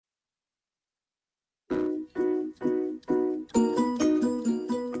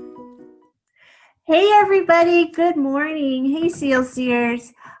Hey everybody, good morning. Hey Seal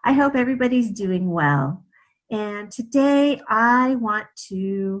Seers. I hope everybody's doing well. And today I want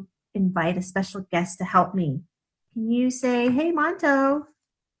to invite a special guest to help me. Can you say, hey Monto?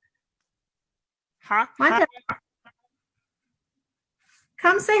 Monto,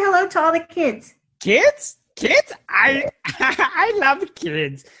 come say hello to all the kids. Kids? Kids? I love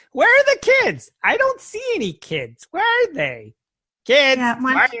kids. Where are the kids? I don't see any kids. Where are they? Kids, Yeah,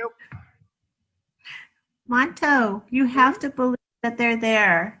 where are you? Monto, you have to believe that they're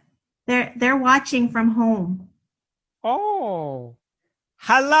there. They're watching from home. Oh.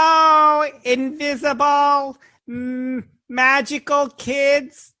 Hello, invisible, magical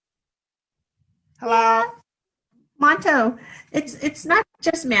kids. Hello. Yeah. Monto, it's not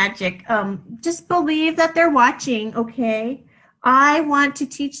just magic. Just believe that they're watching, okay? I want to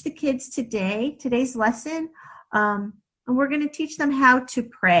teach the kids today's lesson, and we're going to teach them how to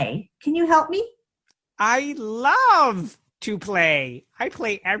pray. Can you help me? I love to play. I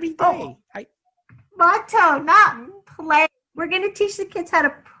play every day. Monto, not play. We're going to teach the kids how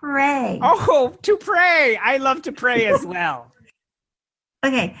to pray. Oh, to pray. I love to pray as well.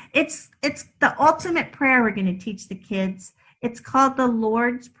 Okay, it's the ultimate prayer we're going to teach the kids. It's called the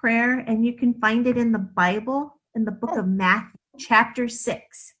Lord's Prayer, and you can find it in the Bible, in the book of Matthew, chapter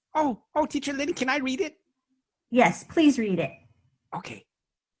 6. Oh, Teacher Lynn, can I read it? Yes, please read it. Okay.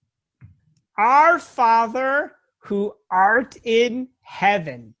 Our Father who art in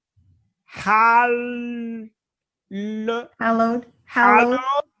heaven, hallowed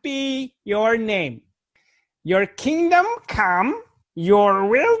be your name. Your kingdom come, your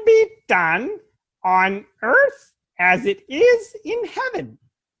will be done on earth as it is in heaven.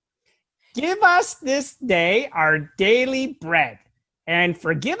 Give us this day our daily bread, and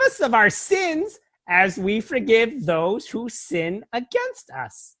forgive us of our sins as we forgive those who sin against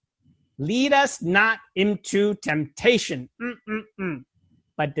us. Lead us not into temptation,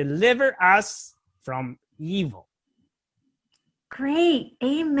 but deliver us from evil. Great.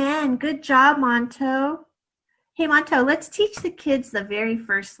 Amen. Good job, Monto. Hey, Monto, let's teach the kids the very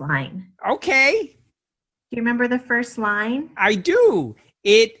first line. Okay. Do you remember the first line? I do.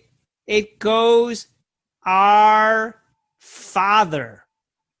 It goes, our Father.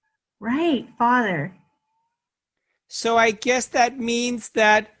 Right, Father. So I guess that means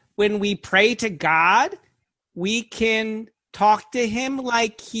that when we pray to God, we can talk to him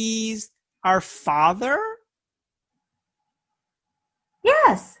like he's our Father?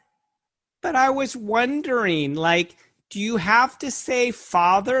 Yes. But I was wondering, do you have to say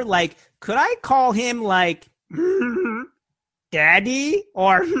Father? Could I call him Daddy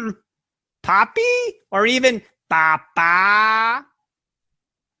or Poppy or even Papa?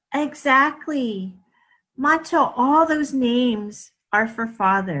 Exactly. Monto, all those names are for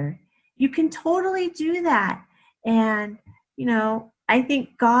Father. You can totally do that. And, I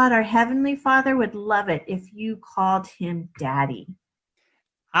think God, our Heavenly Father, would love it if you called him Daddy.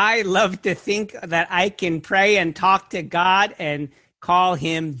 I love to think that I can pray and talk to God and call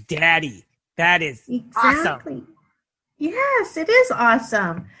him Daddy. That is exactly. Awesome. Yes, it is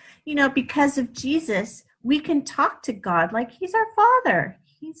awesome. Because of Jesus, we can talk to God like he's our Father.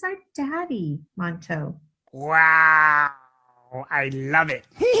 He's our Daddy, Monto. Wow. I love it.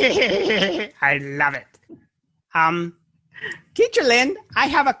 I love it. Teacher Lynn, I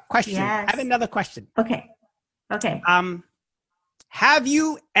have a question. Yes. I have another question. Okay. Have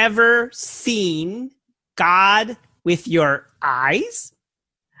you ever seen God with your eyes?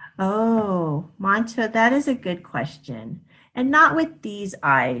 Oh, Monto, that is a good question. And not with these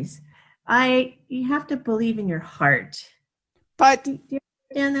eyes. You have to believe in your heart. But do you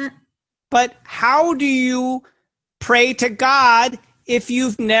understand that? But how do you pray to God if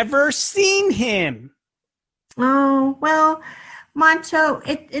you've never seen him? Oh, well, Monto,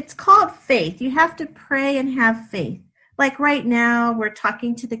 it's called faith. You have to pray and have faith. Like right now, we're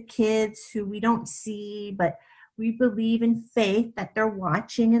talking to the kids who we don't see, but we believe in faith that they're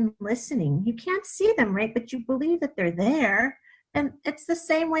watching and listening. You can't see them, right? But you believe that they're there. And it's the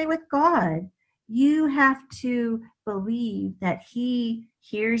same way with God. You have to believe that he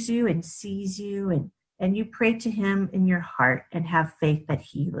hears you and sees you, and you pray to him in your heart and have faith that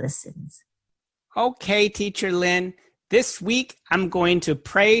he listens. Okay, Teacher Lynn. This week, I'm going to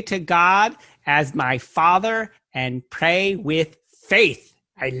pray to God as my Father and pray with faith.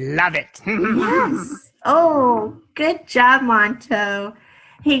 I love it. Yes. Oh, good job, Monto.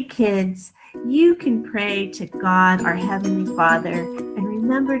 Hey, kids, you can pray to God, our Heavenly Father, and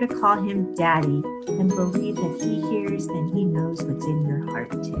remember to call him Daddy and believe that he hears and he knows what's in your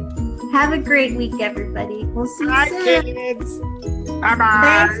heart, too. Have a great week, everybody. We'll see you soon. Bye, kids. Bye-bye.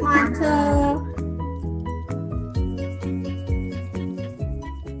 Thanks, Monto.